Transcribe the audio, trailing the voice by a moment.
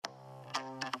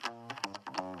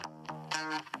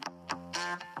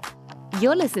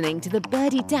You're listening to the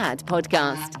Birdie Dad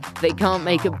podcast. They can't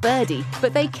make a birdie,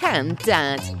 but they can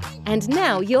dad. And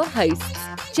now your hosts,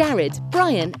 Jared,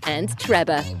 Brian, and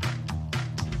Trevor.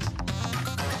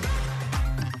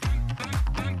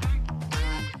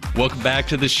 Welcome back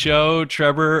to the show,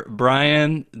 Trevor,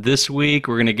 Brian. This week,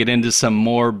 we're going to get into some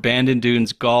more Bandon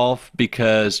Dunes golf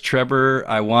because, Trevor,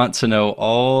 I want to know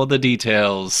all the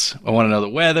details. I want to know the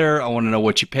weather. I want to know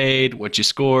what you paid, what you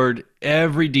scored,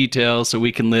 every detail so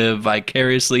we can live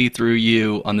vicariously through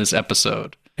you on this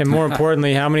episode. And more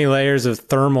importantly, how many layers of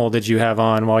thermal did you have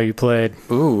on while you played?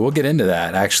 Ooh, we'll get into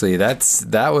that, actually. That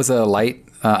was a light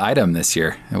item this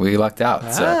year, and we lucked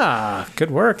out.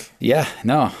 Good work. Yeah,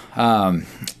 no.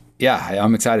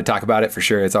 I'm excited to talk about it for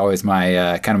sure. It's always my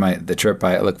the trip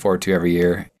I look forward to every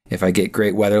year. If I get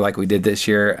great weather like we did this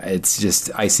year, it's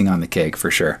just icing on the cake for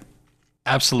sure.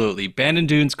 Absolutely. Bandon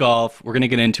Dunes golf. We're going to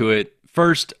get into it.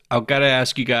 First, I've got to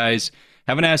ask you guys,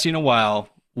 haven't asked you in a while,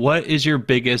 what is your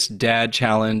biggest dad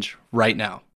challenge right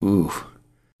now? Ooh.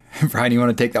 Brian, you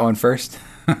want to take that one first?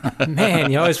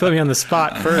 Man, you always put me on the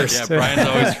spot first. Yeah, Brian's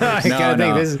always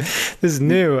first. This is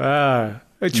new.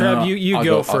 Trev, you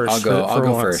go first. I'll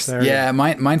go first. Yeah,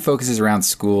 mine focuses around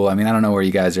school. I mean, I don't know where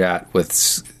you guys are at with,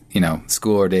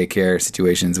 school or daycare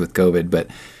situations with COVID, but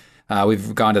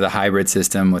we've gone to the hybrid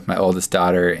system with my oldest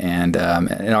daughter, and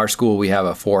in our school we have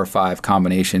a 4 or 5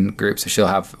 combination group, so she'll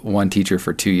have one teacher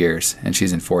for 2 years, and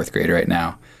she's in 4th grade right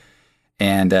now.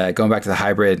 And going back to the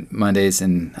hybrid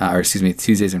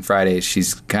Tuesdays and Fridays,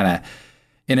 she's kind of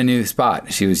in a new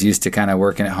spot. She was used to kind of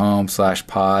working at home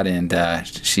 /pod, and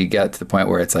she got to the point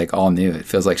where it's like all new. It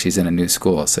feels like she's in a new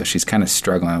school. So she's kind of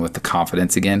struggling with the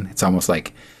confidence again. It's almost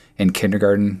like in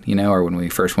kindergarten, or when we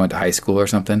first went to high school or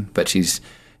something, but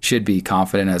should be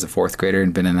confident as a 4th grader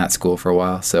and been in that school for a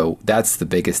while. So that's the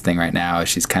biggest thing right now is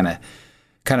she's kind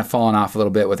of falling off a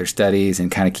little bit with her studies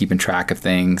and kind of keeping track of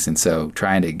things. And so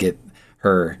trying to get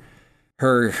her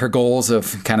goals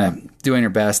of kind of doing her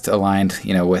best aligned,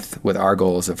 with our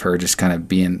goals of her just kind of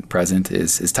being present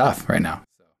is tough right now.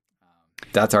 So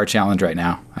that's our challenge right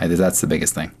now. That's the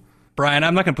biggest thing. Brian,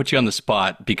 I'm not going to put you on the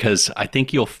spot because I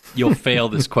think you'll fail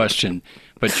this question.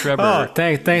 But Trevor,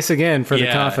 thanks again for the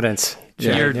confidence.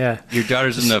 Your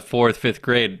daughter's in the 4th, 5th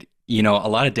grade. A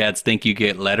lot of dads think you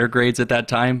get letter grades at that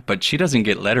time, but she doesn't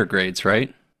get letter grades,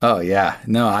 right? Oh yeah,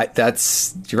 no,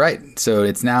 you're right. So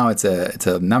it's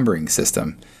a numbering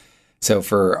system. So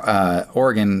for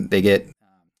Oregon, they get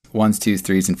 1s, 2s,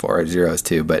 3s, and 4s, 0s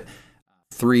too. But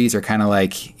 3s are kind of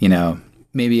like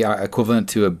maybe are equivalent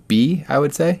to a B, I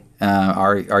would say.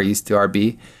 Are used to our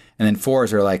B, and then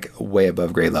 4s are like way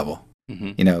above grade level.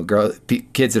 Mm-hmm.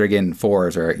 Kids that are getting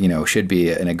 4s are should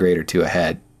be in a grade or 2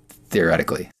 ahead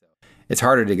theoretically. It's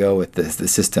harder to go with the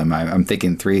system. I'm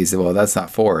thinking 3s. Well, that's not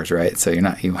 4s, right? So you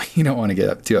don't want to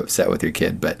get too upset with your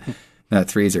kid, but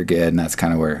 3s are good, and that's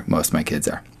kind of where most of my kids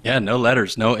are. Yeah, no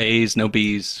letters, no A's, no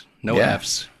B's, no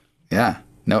F's. Yeah,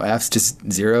 no F's, just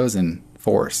 0s and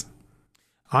 4s.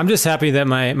 I'm just happy that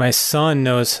my son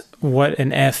knows what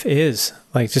an F is,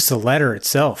 like just the letter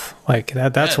itself. Like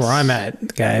that's yes. Where I'm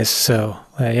at, guys. So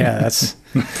that's.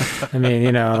 I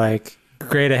mean, like.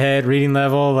 Grade ahead, reading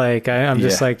level. Like I'm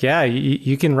just like,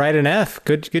 you can write an F.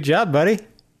 Good job, buddy.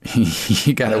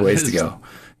 You got a ways to go.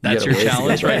 That's your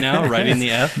challenge right now, writing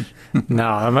the F?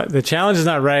 No, the challenge is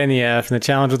not writing the F, and the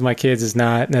challenge with my kids is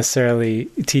not necessarily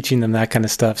teaching them that kind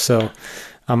of stuff. So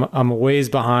I'm a ways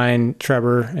behind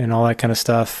Trevor and all that kind of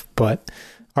stuff. But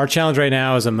our challenge right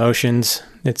now is emotions.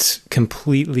 It's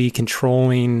completely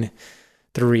controlling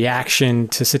the reaction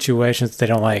to situations that they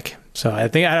don't like. So I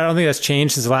don't think that's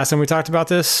changed since the last time we talked about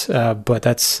this, but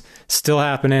that's still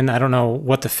happening. I don't know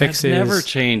what the fix is. It never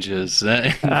changes.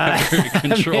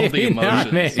 Control the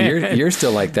emotions. You're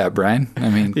still like that, Brian. I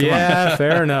mean, come on.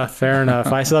 Fair enough.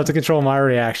 I still have to control my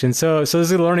reaction. So this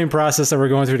is a learning process that we're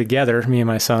going through together, me and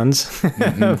my sons,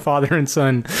 mm-hmm. Father and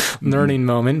son learning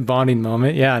moment, bonding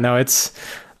moment. Yeah, no, it's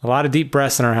a lot of deep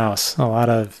breaths in our house. A lot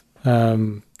of,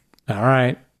 all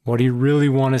right. What do you really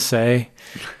want to say?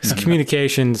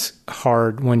 Communication's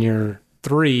hard when you're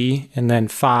 3 and then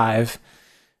 5.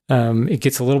 It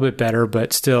gets a little bit better,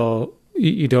 but still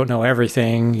you don't know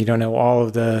everything. You don't know all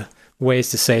of the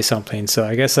ways to say something. So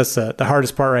I guess that's the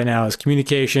hardest part right now is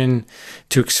communication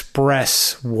to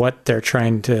express what they're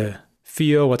trying to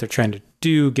feel, what they're trying to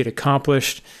do, get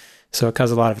accomplished. So it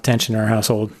causes a lot of attention in our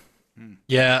household.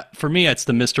 Yeah, for me, it's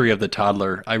the mystery of the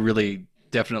toddler. I really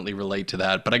definitely relate to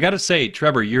that. But I got to say,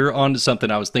 Trevor, you're onto something.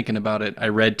 I was thinking about it. I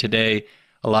read today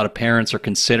a lot of parents are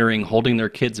considering holding their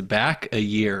kids back a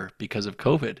year because of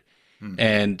COVID.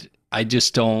 And I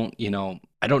just don't,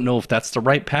 I don't know if that's the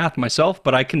right path myself,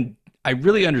 but I can I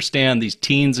really understand these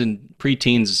teens and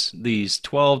preteens, these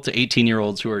 12 to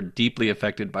 18-year-olds who are deeply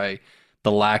affected by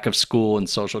the lack of school and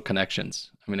social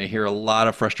connections. I mean, I hear a lot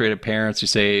of frustrated parents who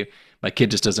say, my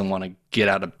kid just doesn't want to get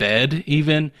out of bed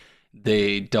even.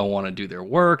 They don't want to do their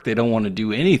work. They don't want to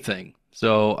do anything.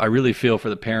 So I really feel for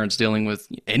the parents dealing with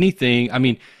anything. I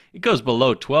mean, it goes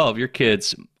below 12. Your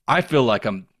kids, I feel like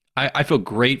I feel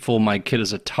grateful my kid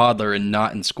is a toddler and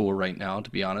not in school right now, to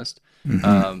be honest.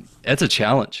 It's a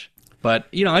challenge. But,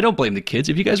 I don't blame the kids.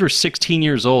 If you guys were 16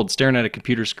 years old staring at a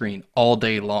computer screen all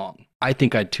day long, I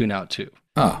think I'd tune out too.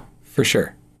 Oh, for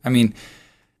sure. I mean,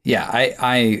 yeah,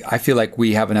 I feel like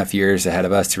we have enough years ahead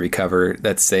of us to recover.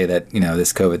 Let's say that,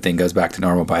 this COVID thing goes back to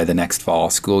normal by the next fall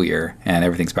school year and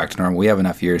everything's back to normal. We have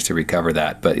enough years to recover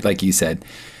that. But like you said,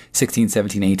 16,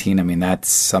 17, 18, I mean, that's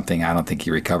something I don't think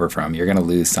you recover from. You're going to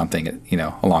lose something,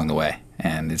 along the way.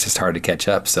 And it's just hard to catch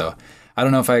up. So I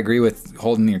don't know if I agree with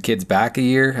holding your kids back a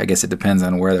year. I guess it depends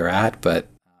on where they're at. But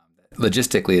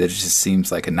logistically, that just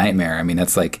seems like a nightmare. I mean,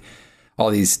 that's like all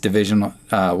these Division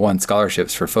I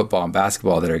scholarships for football and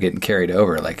basketball that are getting carried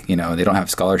over. Like, they don't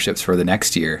have scholarships for the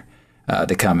next year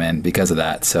to come in because of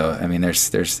that. So, I mean,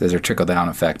 there's a trickle-down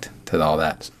effect to all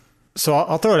that. So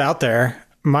I'll throw it out there.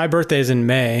 My birthday is in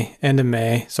May, end of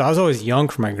May. So I was always young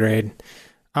for my grade.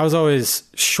 I was always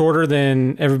shorter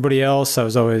than everybody else. I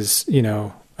was always,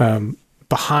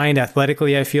 behind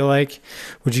athletically, I feel like.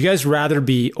 Would you guys rather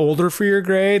be older for your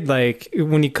grade? Like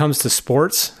when it comes to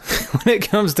sports, when it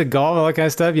comes to golf, all that kind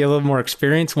of stuff, you have a little more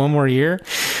experience, one more year.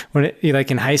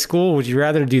 Like in high school, would you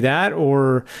rather do that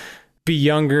or be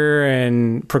younger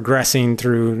and progressing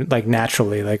through like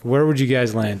naturally? Like where would you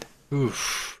guys land?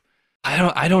 Oof.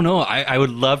 I don't know. I would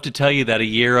love to tell you that a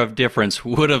year of difference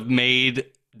would have made.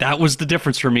 That was the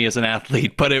difference for me as an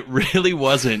athlete, but it really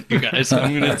wasn't, you guys.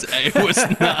 It was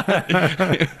not.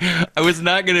 I was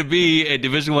not going to be a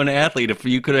Division I athlete if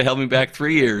you could have held me back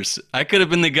 3 years. I could have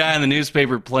been the guy in the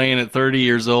newspaper playing at 30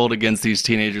 years old against these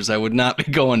teenagers. I would not be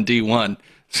going D1.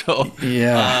 So,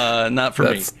 not for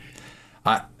me.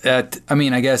 I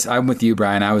mean, I guess I'm with you,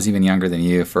 Brian. I was even younger than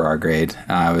you for our grade.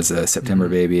 I was a September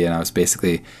baby, and I was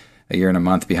basically a year and a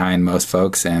month behind most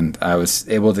folks, and I was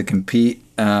able to compete,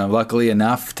 luckily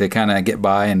enough to kind of get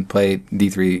by and play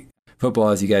D3 football,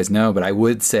 as you guys know. But I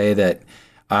would say that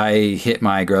I hit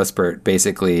my growth spurt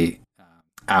basically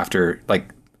after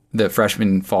like the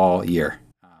freshman fall year.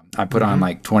 I put on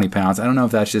like 20 pounds. I don't know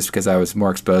if that's just because I was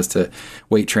more exposed to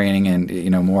weight training and,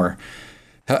 more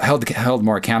held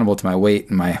more accountable to my weight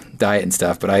and my diet and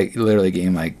stuff, but I literally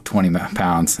gained like 20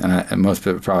 pounds and most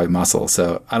of it probably muscle.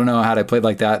 So I don't know how I played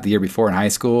like that the year before in high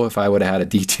school. If I would have had a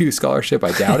D2 scholarship,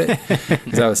 I doubt it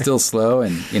because I was still slow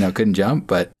and, couldn't jump.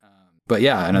 But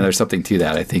yeah, I know there's something to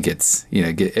that. I think it's,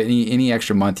 get any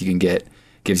extra month you can get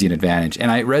gives you an advantage. And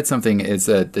I read something, it's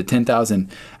the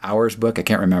 10,000 hours book. I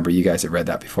can't remember. You guys have read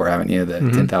that before, haven't you? The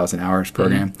 10,000 hours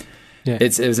program. Yeah.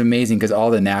 It was amazing because all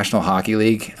the National Hockey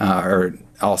League or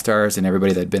All-Stars and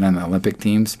everybody that had been on the Olympic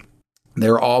teams, they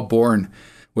were all born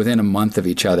within a month of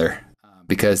each other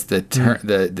because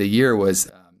the year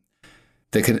was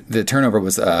the turnover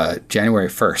was January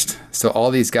 1st. So all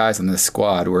these guys on this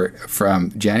squad were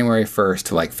from January 1st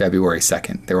to like February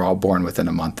 2nd. They were all born within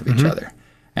a month of each other.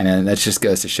 And then that just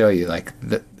goes to show you like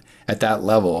at that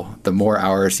level, the more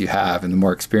hours you have and the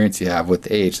more experience you have with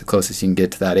age, the closest you can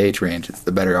get to that age range, it's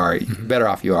the better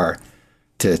off you are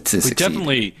to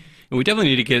succeed. We definitely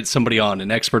need to get somebody on,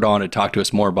 an expert on, to talk to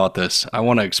us more about this. I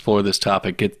want to explore this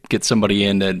topic, get somebody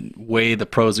in to weigh the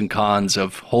pros and cons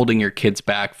of holding your kids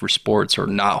back for sports or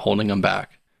not holding them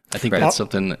back. I think that's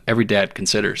something every dad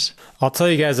considers. I'll tell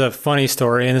you guys a funny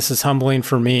story, and this is humbling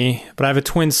for me, but I have a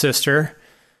twin sister.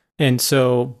 And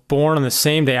so born on the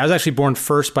same day, I was actually born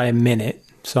first by a minute.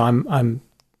 So I'm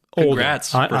older.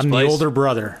 Congrats, I'm the older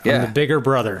brother. Yeah. I'm the bigger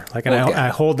brother. Like, and I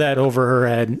hold that over her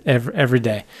head every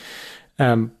day.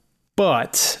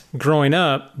 But growing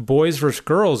up, boys versus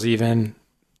girls even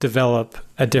develop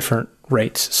at different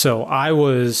rates. So I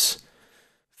was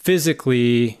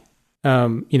physically,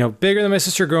 bigger than my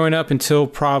sister growing up until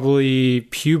probably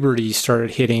puberty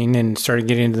started hitting and started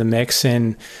getting into the mix.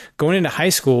 And going into high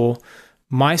school,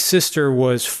 my sister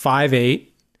was 5'8",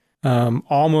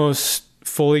 almost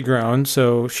fully grown.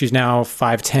 So she's now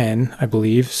 5'10", I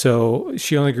believe. So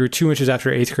she only grew 2 inches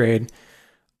after 8th grade.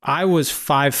 I was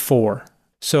 5'4".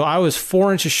 So I was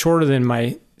 4 inches shorter than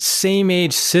my same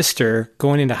age sister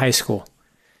going into high school.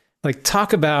 Like,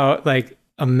 talk about like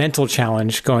a mental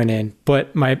challenge going in.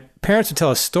 But my parents would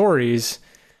tell us stories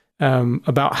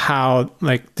about how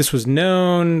like this was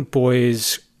known.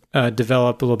 Boys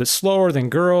develop a little bit slower than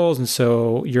girls. And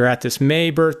so you're at this May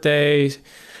birthday.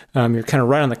 You're kind of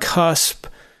right on the cusp.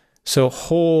 So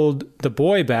hold the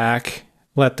boy back,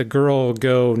 let the girl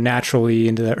go naturally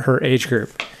into her age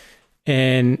group.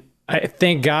 And I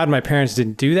thank God my parents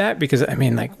didn't do that, because I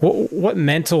mean, like, what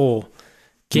mental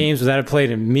games would that have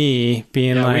played in me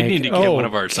being like, we need to get one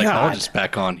of our psychologists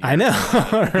back on here. I know,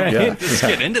 right? Yeah, let's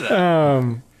get into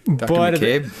that. But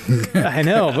I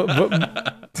know,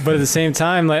 but at the same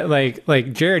time,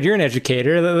 like Jared, you're an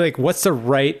educator. Like, what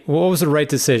was the right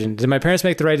decision? Did my parents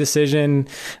make the right decision?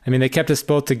 I mean, they kept us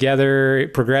both together,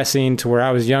 progressing to where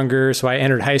I was younger. So I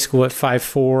entered high school at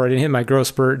 5'4". I didn't hit my growth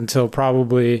spurt until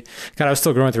probably, God, I was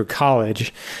still going through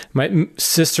college. My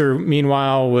sister,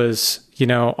 meanwhile, was,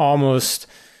 almost,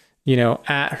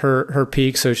 at her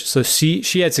peak. So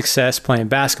she had success playing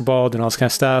basketball, doing all this kind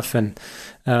of stuff. And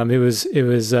it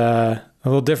was a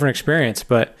little different experience,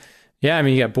 but yeah, I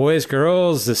mean, you got boys,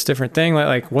 girls, this different thing.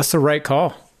 Like, what's the right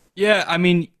call? Yeah, I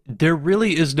mean, there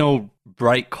really is no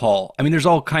right call. I mean, there's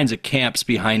all kinds of camps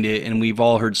behind it, and we've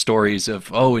all heard stories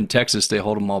of, in Texas, they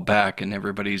hold them all back, and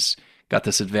everybody's got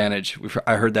this advantage.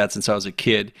 I heard that since I was a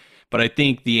kid. But I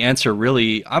think the answer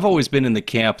really, I've always been in the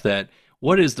camp that,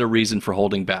 what is the reason for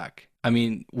holding back? I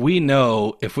mean, we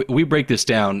know, if we break this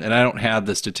down, and I don't have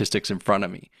the statistics in front of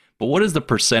me, but what is the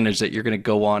percentage that you're going to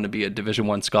go on to be a Division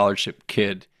I scholarship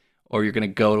kid, or you're going to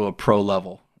go to a pro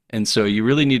level? And so you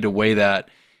really need to weigh that.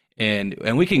 And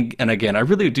we can, and again, I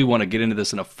really do want to get into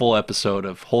this in a full episode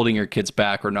of holding your kids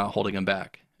back or not holding them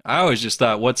back. I always just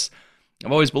thought,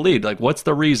 I've always believed, like, what's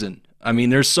the reason? I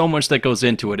mean, there's so much that goes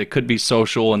into it. It could be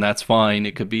social, and that's fine.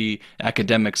 It could be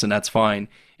academics, and that's fine.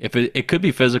 If it could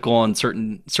be physical on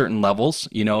certain levels,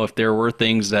 if there were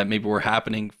things that maybe were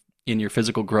happening in your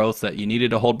physical growth that you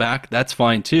needed to hold back, that's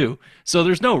fine too. So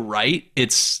there's no right.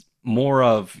 It's more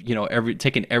of,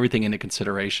 taking everything into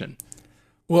consideration.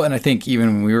 Well, and I think even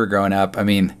when we were growing up, I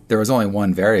mean, there was only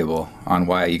one variable on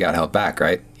why you got held back,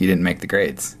 right? You didn't make the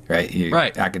grades, right? You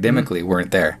academically weren't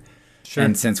there. Sure.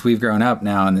 And since we've grown up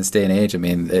now in this day and age, I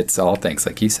mean, it's all things,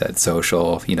 like you said,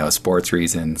 social, sports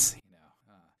reasons,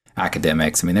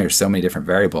 academics. I mean, there's so many different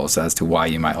variables as to why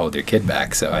you might hold your kid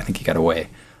back. So I think you got to weigh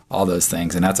all those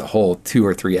things. And that's a whole 2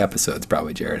 or 3 episodes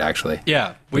probably, Jared, actually.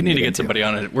 Yeah, we need to get somebody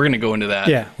on it. We're going to go into that.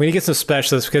 Yeah, we need to get some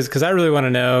specialists, because I really want to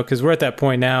know, because we're at that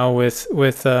point now with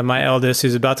my eldest,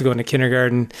 who's about to go into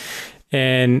kindergarten.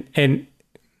 And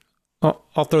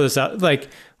I'll throw this out. Like,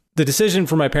 the decision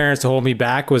for my parents to hold me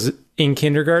back was in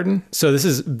kindergarten. So this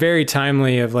is very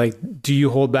timely of, like, do you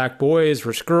hold back boys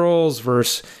versus girls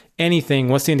versus anything?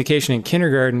 What's the indication in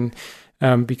kindergarten?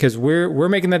 Because we're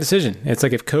making that decision. It's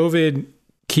like, if COVID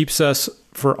keeps us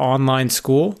for online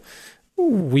school,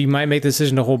 we might make the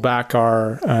decision to hold back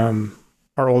our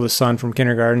oldest son from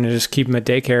kindergarten and just keep him at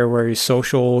daycare, where he's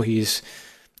social, he's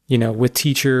with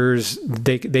teachers,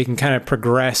 they can kind of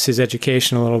progress his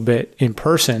education a little bit in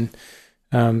person.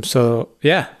 So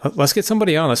yeah, let's get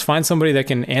somebody on. Let's find somebody that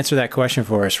can answer that question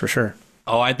for us, for sure.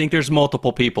 Oh, I think there's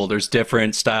multiple people. There's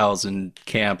different styles and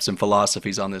camps and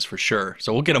philosophies on this for sure.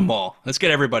 So we'll get them all. Let's get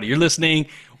everybody. You're listening.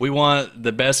 We want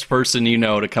the best person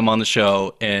to come on the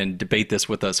show and debate this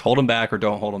with us. Hold them back or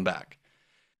don't hold them back.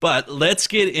 But let's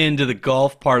get into the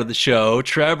golf part of the show.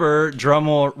 Trevor, drum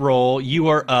roll. You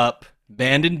are up.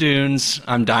 Bandon Dunes.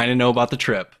 I'm dying to know about the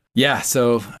trip. Yeah,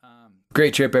 so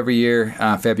great trip every year.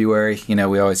 February,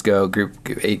 we always go, group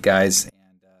 8 guys.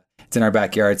 It's in our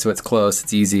backyard, so it's close.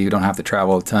 It's easy. We don't have to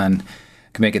travel a ton.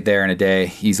 Can make it there in a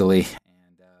day easily.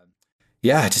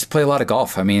 And just play a lot of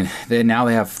golf. I mean, now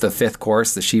they have the 5th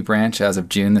course, the Sheep Ranch, as of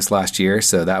June this last year.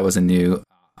 So that was a new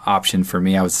option for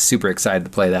me. I was super excited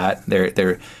to play that.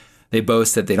 They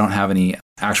boast that they don't have any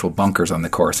actual bunkers on the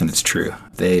course, and it's true.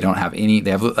 They don't have any.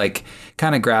 They have like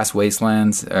kind of grass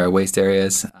wastelands or waste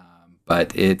areas,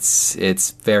 but it's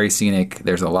very scenic.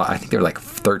 There's a lot. I think there are like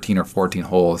 13 or 14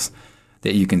 holes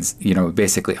that you can,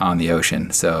 basically on the ocean.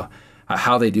 So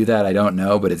how they do that, I don't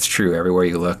know, but it's true. Everywhere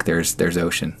you look, there's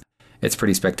ocean. It's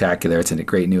pretty spectacular. It's a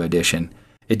great new addition.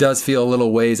 It does feel a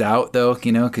little ways out, though,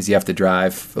 because you have to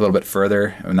drive a little bit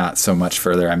further, not so much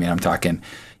further. I mean, I'm talking,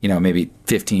 maybe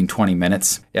 15, 20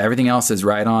 minutes. Yeah, everything else is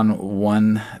right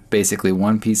on basically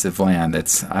one piece of land.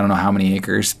 That's, I don't know how many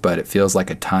acres, but it feels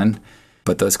like a ton.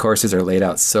 But those courses are laid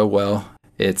out so well.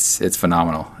 It's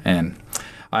phenomenal. And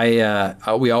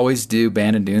we always do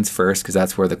Bandon Dunes first, because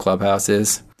that's where the clubhouse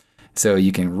is. So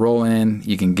you can roll in,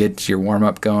 you can get your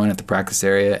warm-up going at the practice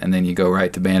area, and then you go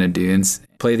right to Bandon Dunes,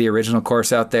 play the original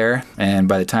course out there, and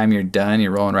by the time you're done,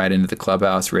 you're rolling right into the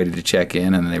clubhouse, ready to check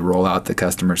in, and then they roll out the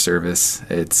customer service.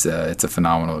 It's a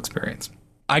phenomenal experience.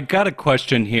 I got a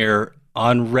question here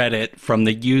on Reddit from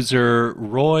the user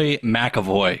Roy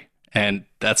McAvoy. And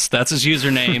that's his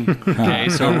username. Okay,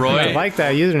 so Roy, I like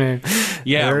that username.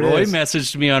 Yeah, There it Roy is.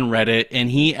 messaged me on Reddit and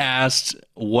he asked,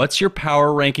 what's your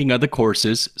power ranking of the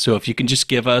courses? So if you can just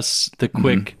give us the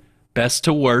quick best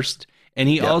to worst. And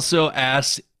he also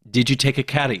asked, did you take a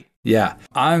caddy? Yeah,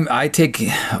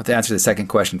 to answer the second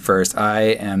question first, I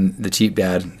am the cheap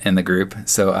dad in the group,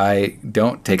 so I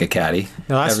don't take a caddy.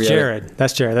 No, that's Jared.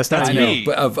 That's Jared. That's not That's you. me.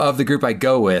 But of the group I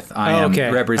go with, I am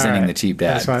representing All right. the cheap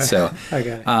dad. So I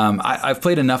got it. I've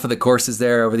played enough of the courses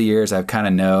there over the years. I kind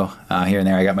of know here and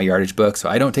there. I got my yardage book, so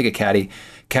I don't take a caddy.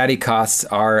 Caddy costs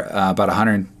are about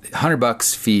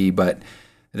 $100 fee, but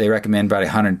they recommend about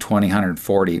 120,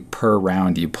 140 per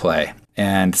round you play.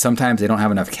 And sometimes they don't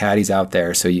have enough caddies out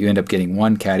there, so you end up getting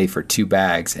one caddy for 2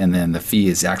 bags, and then the fee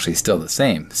is actually still the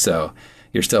same. So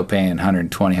you're still paying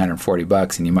 120, 140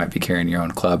 bucks, and you might be carrying your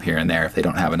own club here and there if they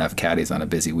don't have enough caddies on a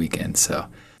busy weekend. So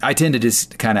I tend to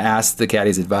just kind of ask the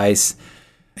caddies advice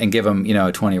and give them,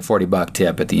 a 20 or 40 buck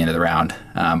tip at the end of the round.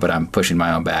 But I'm pushing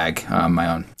my own bag,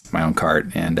 my own cart,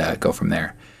 and go from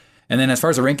there. And then as far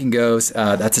as the ranking goes,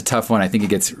 that's a tough one. I think it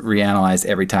gets reanalyzed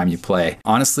every time you play.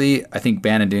 Honestly, I think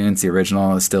Bandon Dunes, the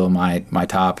original, is still my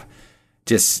top,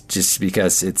 just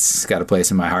because it's got a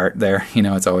place in my heart there.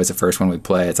 It's always the first one we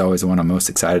play. It's always the one I'm most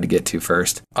excited to get to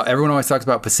first. Everyone always talks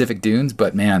about Pacific Dunes,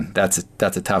 but man, that's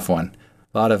a tough one.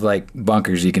 A lot of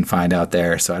bunkers you can find out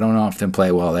there, so I don't often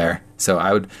play well there. So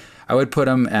I would put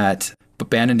them at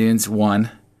Bandon Dunes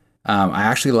 1. I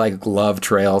actually Love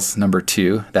Trails number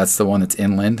 2. That's the one that's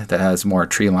inland that has more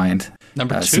tree lined.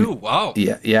 Number 2, wow.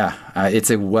 Yeah.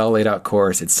 It's a well laid out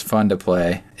course. It's fun to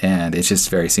play, and it's just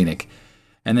very scenic.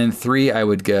 And then 3, I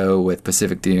would go with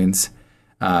Pacific Dunes.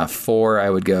 4,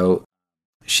 I would go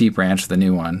Sheep Ranch, the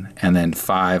new one, and then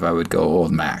 5, I would go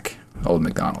Old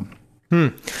McDonald.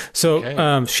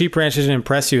 So Sheep Ranch didn't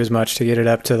impress you as much to get it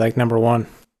up to number 1.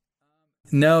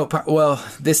 No, well,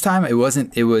 this time it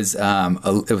wasn't. It was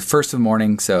first of the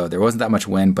morning, so there wasn't that much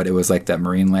wind, but it was like that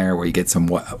marine layer where you get some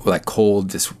cold,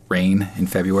 just rain in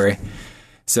February.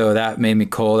 So that made me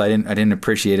cold. I didn't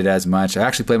appreciate it as much. I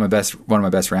actually played one of my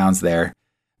best rounds there.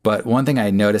 But one thing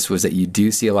I noticed was that you do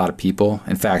see a lot of people.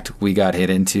 In fact, we got hit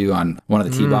into on one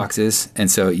of the tee boxes, and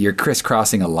so you're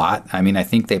crisscrossing a lot. I mean, I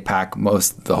think they pack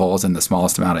most of the holes in the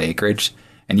smallest amount of acreage,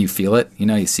 and you feel it.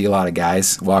 You see a lot of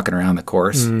guys walking around the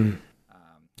course.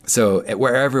 So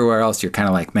everywhere else, you're kind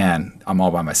of like, man, I'm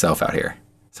all by myself out here.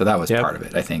 So that was part of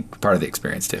it, I think, part of the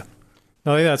experience too.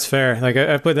 I think that's fair.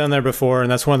 I've played down there before,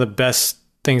 and that's one of the best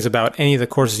things about any of the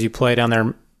courses you play down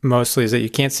there mostly is that you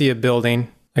can't see a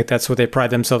building. That's what they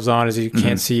pride themselves on, is you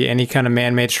can't see any kind of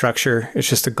man-made structure. It's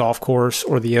just a golf course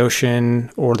or the ocean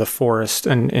or the forest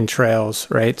and trails,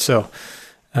 right? So,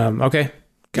 okay.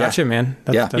 Gotcha, man.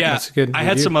 That's good. I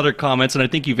had some other comments, and I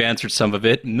think you've answered some of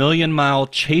it. Million Mile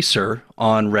Chaser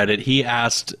on Reddit, he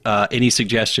asked any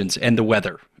suggestions and the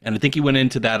weather. And I think he went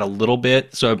into that a little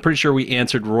bit. So I'm pretty sure we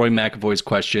answered Roy McAvoy's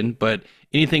question. But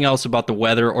anything else about the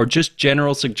weather or just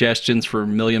general suggestions for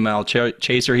Million Mile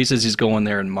Chaser? He says he's going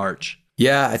there in March.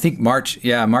 Yeah, I think March.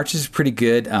 Yeah, March is pretty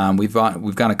good. We've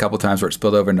gone a couple times where it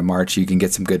spilled over into March. You can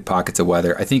get some good pockets of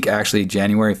weather. I think actually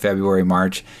January, February,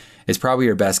 March is probably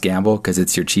your best gamble because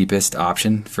it's your cheapest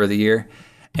option for the year.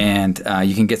 And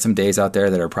you can get some days out there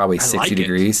that are probably 60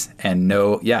 degrees and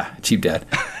cheap dad.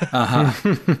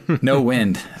 No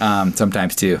wind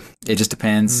sometimes too. It just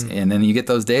depends. And then you get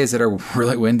those days that are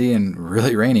really windy and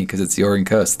really rainy because it's the Oregon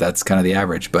coast. That's kind of the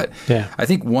average. But I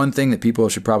think one thing that people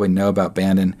should probably know about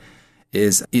Bandon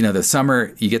is, the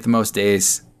summer you get the most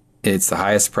days. It's the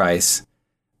highest price,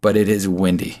 but it is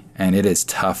windy and it is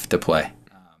tough to play.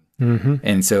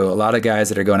 And so a lot of guys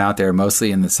that are going out there,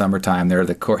 mostly in the summertime, they're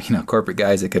the corporate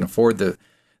guys that can afford the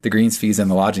greens fees and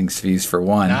the lodging fees for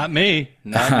one. Not me.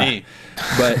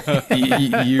 But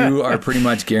you are pretty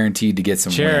much guaranteed to get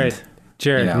some wind.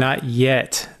 Jared, not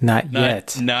yet. Not me.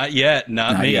 Not yet.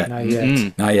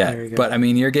 But I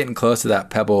mean, you're getting close to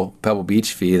that Pebble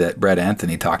Beach fee that Brett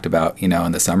Anthony talked about, in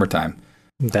the summertime.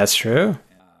 That's true.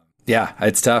 Yeah,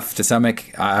 it's tough to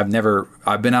stomach. I've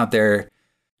been out there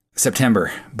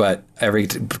September, but every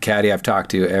caddy I've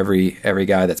talked to, every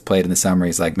guy that's played in the summer,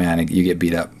 he's like, man, you get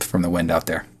beat up from the wind out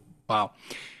there. Wow.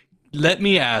 Let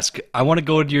me ask, I want to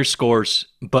go to your scores,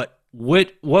 but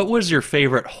what was your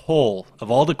favorite hole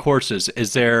of all the courses?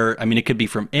 Is there, it could be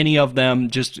from any of them,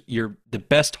 just the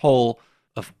best hole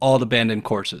of all the Bandon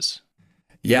courses?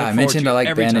 Yeah, I mentioned I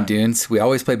like Bandon Dunes. We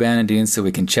always play Bandon Dunes so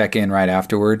we can check in right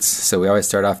afterwards. So we always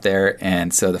start off there.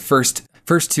 And so the first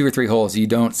 2 or 3 holes, you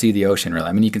don't see the ocean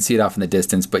really. You can see it off in the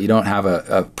distance, but you don't have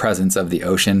a presence of the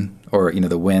ocean or,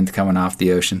 the wind coming off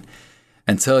the ocean.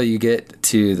 Until you get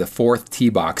to the 4th tee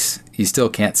box, you still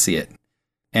can't see it.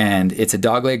 And it's a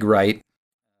dogleg right.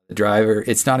 The driver,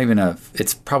 it's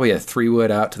probably a 3-wood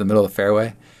out to the middle of the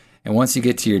fairway. And once you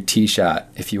get to your tee shot,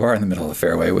 if you are in the middle of the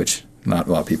fairway, which not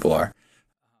a lot of people are,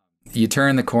 you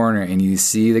turn the corner and you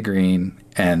see the green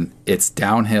and it's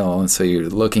downhill. And so you're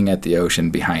looking at the ocean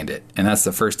behind it. And that's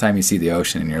the first time you see the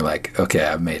ocean and you're like, okay,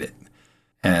 I've made it.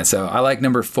 And so I like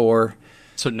number 4.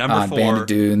 So number 4. Bandon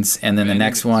Dunes. And then the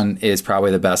next one is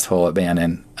probably the best hole at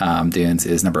Bandon Dunes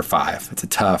is number 5. It's a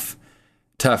tough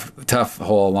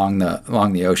hole along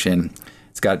the ocean.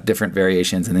 It's got different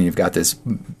variations. And then you've got this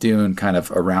dune kind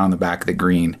of around the back of the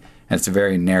green. And it's a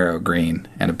very narrow green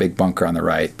and a big bunker on the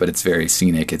right, but it's very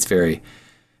scenic. It's very,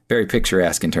 very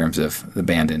picturesque in terms of the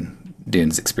Bandon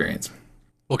Dunes experience.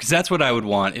 Well, because that's what I would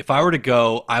want. If I were to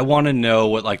go, I want to know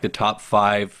what like the top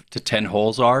 5 to 10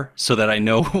 holes are so that I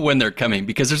know when they're coming.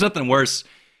 Because there's nothing worse.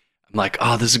 I'm like,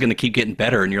 oh, this is going to keep getting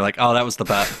better. And you're like, oh, that was the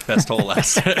best hole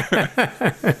last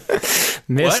year.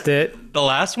 Missed it. The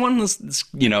last one was,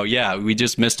 we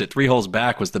just missed it. 3 holes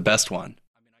back was the best one.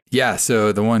 Yeah,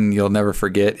 so the one you'll never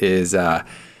forget is the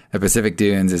Pacific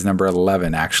Dunes is number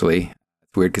 11, actually.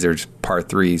 It's weird because there's par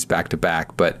 3s back to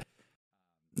back, but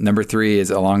number 3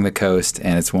 is along the coast,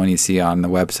 and it's one you see on the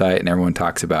website and everyone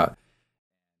talks about.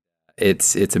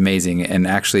 It's amazing, and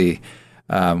actually,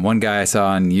 one guy I saw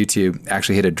on YouTube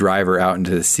actually hit a driver out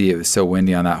into the sea. It was so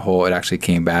windy on that hole, it actually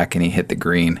came back and he hit the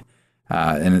green.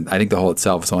 And I think the hole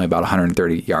itself is only about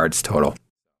 130 yards total.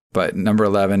 But number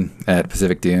 11 at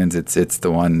Pacific Dunes, it's the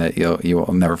one that you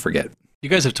will never forget. You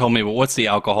guys have told me, but what's the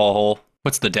alcohol hole?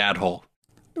 What's the dad hole?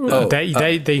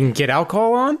 They can get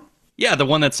alcohol on? Yeah, the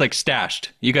one that's like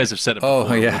stashed. You guys have said it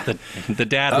before. Oh, yeah. The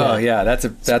dad hole. Oh, yeah, that's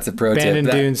a pro tip.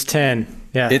 Bandon Dunes 10.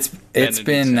 Yeah. It's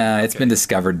been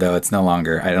discovered, though. It's no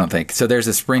longer, I don't think. So there's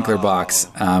a sprinkler box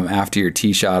after your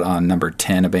tee shot on number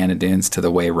 10 of Bandon Dunes to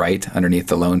the way right underneath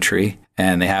the lone tree.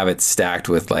 And they have it stacked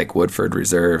with like Woodford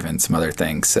Reserve and some other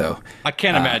things. So I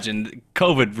can't imagine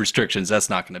COVID restrictions. That's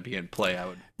not going to be in play.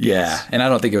 Yeah, and I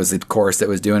don't think it was the course that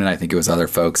was doing it. I think it was other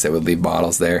folks that would leave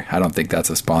bottles there. I don't think that's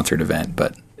a sponsored event,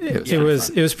 but it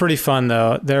was pretty fun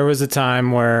though. There was a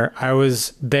time where I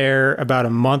was there about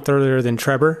a month earlier than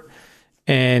Trevor,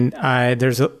 and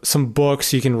there's some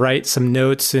books you can write some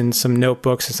notes in some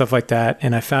notebooks and stuff like that.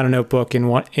 And I found a notebook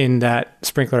in that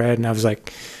sprinkler head, and I was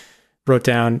like, wrote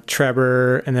down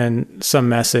Trevor and then some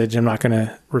message. I'm not going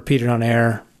to repeat it on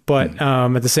air, but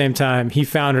at the same time, he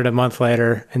found it a month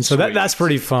later, and so that's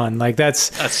pretty fun. Like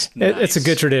that's nice. It's a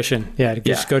good tradition. Yeah,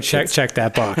 just go check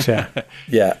that box. Yeah,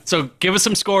 yeah. So give us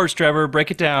some scores, Trevor. Break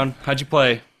it down. How'd you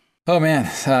play? Oh man,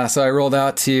 so I rolled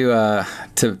out to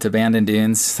Bandon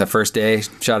Dunes the first day,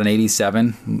 shot an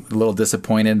 87. A little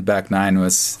disappointed. Back 9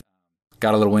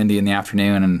 got a little windy in the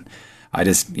afternoon, and I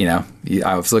just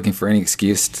I was looking for any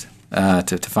excuse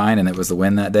to find, and it was the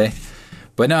win that day.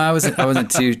 But no, I wasn't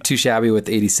too shabby with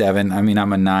 87. I mean,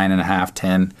 I'm a 9.5,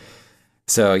 10.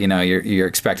 So you're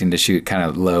expecting to shoot kind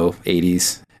of low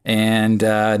 80s. And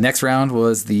next round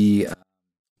was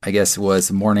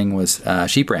morning was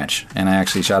Sheep Ranch, and I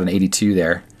actually shot an 82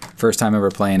 there. First time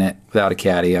ever playing it without a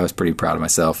caddy. I was pretty proud of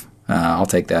myself. I'll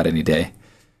take that any day.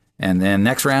 And then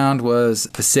next round was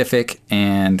Pacific,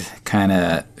 and kind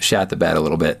of shat the bed a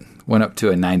little bit. Went up to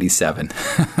a 97.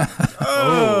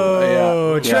 Oh,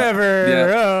 yeah. Trevor.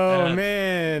 Yeah. Oh,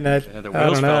 man. The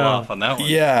wheels fell off on that one.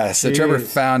 Yeah, so Trevor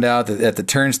found out that at the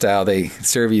turnstile, they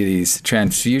serve you these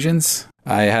transfusions.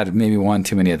 I had maybe one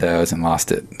too many of those and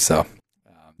lost it. So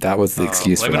that was the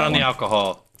excuse for that blame it on one. the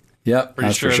alcohol. Yep.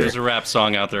 Pretty sure there's a rap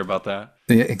song out there about that.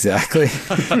 Yeah, exactly.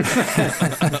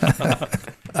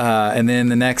 And then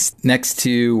the next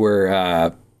two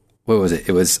were, what was it?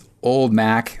 It was Old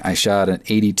Mac. I shot an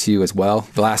 82 as well.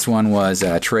 The last one was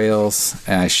Trails,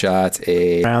 and I shot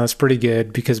a... Wow, that's pretty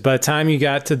good, because by the time you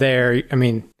got to there, I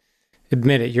mean,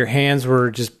 admit it, your hands were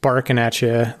just barking at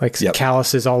you, like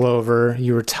calluses all over.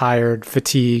 You were tired,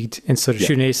 fatigued, and so to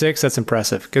shoot an 86, that's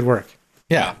impressive. Good work.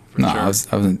 Yeah. No, sure. I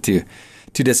wasn't too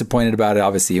disappointed about it.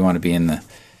 Obviously, you want to be in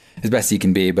as best you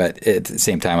can be, but at the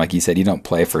same time, like you said, you don't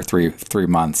play for three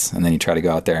months, and then you try to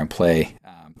go out there and play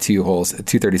 2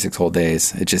 36-hole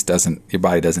days. It just doesn't, your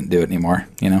body doesn't do it anymore,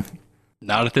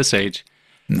 Not at this age.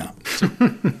 No. So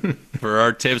for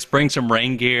our tips, bring some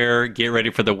rain gear, get ready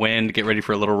for the wind, get ready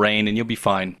for a little rain, and you'll be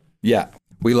fine. Yeah.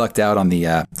 We lucked out on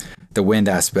the wind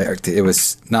aspect. It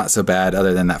was not so bad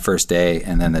other than that first day,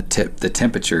 and then the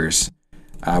temperatures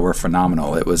were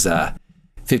phenomenal. It was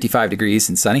 55 degrees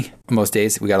and sunny most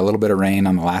days. We got a little bit of rain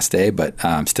on the last day, but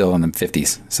still in the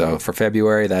 50s. So for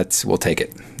February, we'll take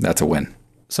it. That's a win.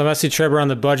 So I'm going to see Trevor on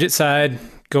the budget side,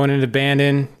 going into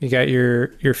Bandon. You got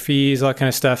your fees, all that kind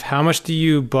of stuff. How much do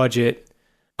you budget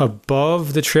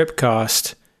above the trip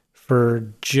cost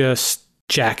for just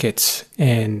jackets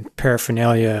and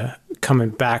paraphernalia coming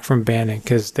back from Bandon,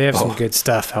 because they have some good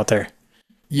stuff out there.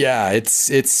 Yeah, it's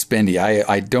spendy.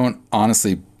 I don't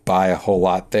honestly buy a whole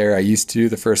lot there. I used to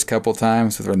the first couple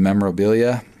times with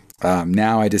memorabilia.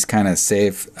 Now I just kind of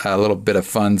save a little bit of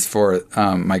funds for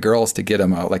my girls to get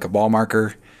them a ball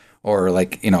marker, or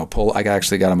like, pull. I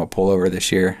actually got them a pullover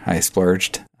this year. I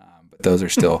splurged, but those are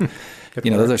still,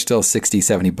 those are still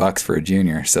 $60-$70 for a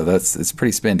junior. So it's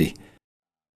pretty spendy.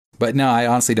 But no, I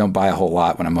honestly don't buy a whole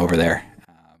lot when I'm over there.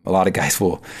 A lot of guys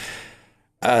will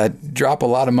drop a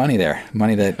lot of money there.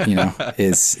 Money that,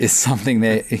 is something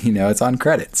that, it's on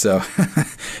credit. So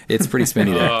it's pretty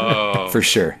spendy there for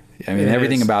sure. I mean,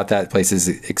 everything about that place is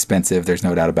expensive. There's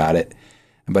no doubt about it.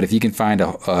 But if you can find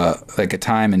a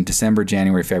time in December,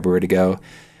 January, February to go,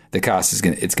 the cost is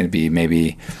going to be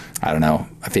maybe, I don't know,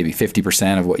 maybe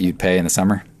 50% of what you'd pay in the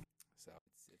summer.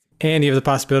 And you have the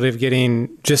possibility of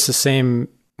getting just the same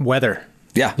weather.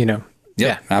 Yeah.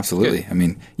 Yeah, absolutely. Good. I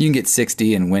mean, you can get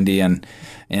 60 and windy in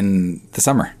the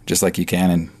summer, just like you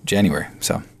can in January.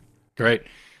 So great.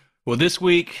 Well, this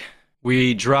week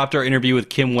we dropped our interview with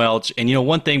Kim Welch. And,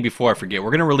 one thing before I forget, we're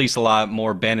going to release a lot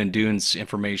more Bandon Dunes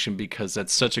information, because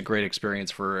that's such a great experience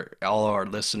for all of our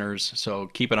listeners. So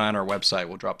keep an eye on our website.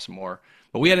 We'll drop some more.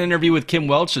 But we had an interview with Kim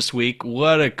Welch this week.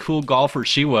 What a cool golfer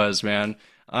she was, man.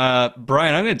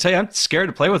 Brian, I'm going to tell you, I'm scared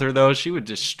to play with her, though. She would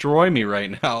destroy me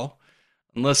right now,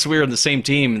 unless we were on the same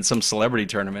team in some celebrity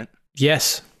tournament.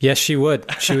 Yes, she would.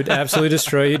 She would absolutely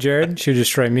destroy you, Jared. She would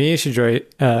destroy me. She'd destroy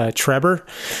Trevor.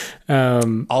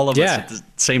 All of us at the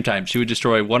same time. She would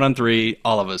destroy 1-on-3,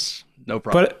 all of us. No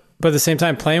problem. But at the same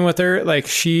time, playing with her,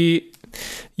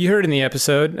 you heard in the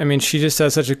episode, I mean, she just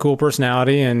has such a cool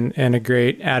personality and a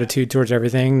great attitude towards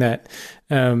everything that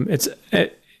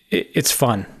it's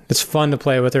fun. It's fun to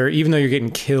play with her, even though you're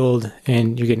getting killed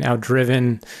and you're getting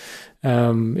outdriven.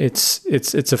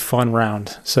 It's a fun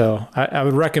round. So I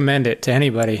would recommend it to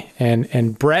anybody,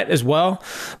 and Brett as well.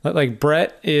 Like,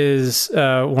 Brett is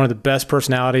one of the best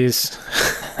personalities.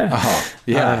 Oh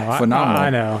yeah, phenomenal. I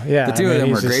know. Yeah, the two of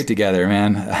them were great together,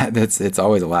 man. It's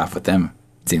always a laugh with them.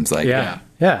 It seems like. Yeah.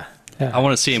 I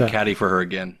want to see him caddy for her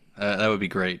again. That would be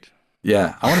great.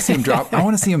 Yeah, I want to see him drop. I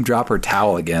want to see him drop her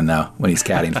towel again, though, when he's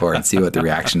caddying for her, and see what the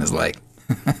reaction is like.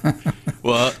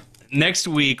 Well, next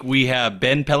week we have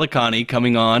Ben Pelicani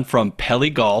coming on from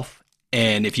Peli Golf,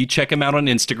 and if you check him out on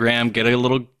Instagram, get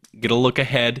a look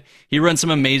ahead. He runs some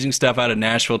amazing stuff out of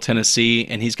Nashville, Tennessee,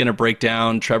 and he's going to break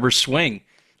down Trevor's swing.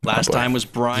 Last time was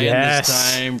Brian. Yes.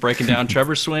 This time breaking down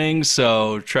Trevor's swing.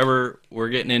 So Trevor, we're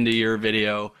getting into your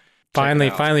video.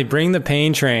 Finally, bring the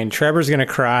pain train. Trevor's going to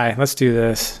cry. Let's do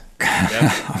this.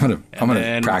 Yep. I'm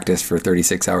gonna practice for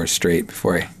 36 hours straight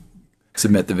before I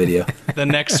submit the video. The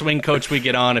next swing coach we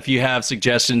get on, if you have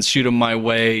suggestions, shoot them my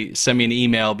way. Send me an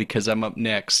email, because I'm up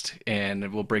next,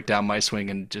 and we'll break down my swing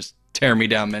and just tear me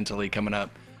down mentally coming up.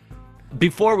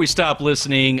 Before we stop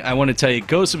listening, I want to tell you,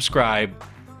 go subscribe.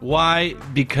 Why?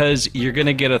 Because you're going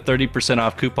to get a 30%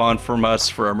 off coupon from us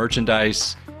for our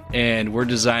merchandise. And we're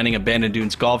designing a Bandon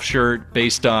Dunes golf shirt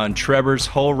based on Trevor's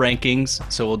hole rankings.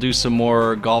 So we'll do some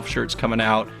more golf shirts coming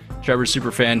out. Trevor's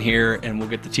super fan here, and we'll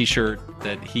get the t-shirt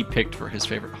that he picked for his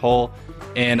favorite hole.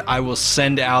 And I will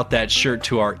send out that shirt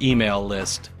to our email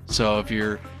list. So if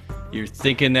you're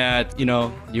thinking that,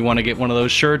 you want to get one of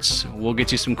those shirts, we'll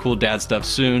get you some cool dad stuff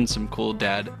soon, some cool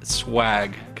dad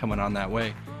swag coming on that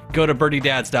way. Go to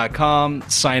birdiedads.com,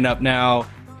 sign up now,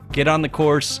 get on the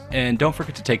course, and don't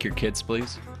forget to take your kids,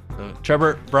 please. So,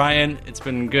 Trevor, Brian, it's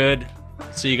been good.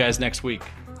 See you guys next week.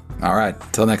 All right.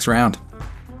 Till next round.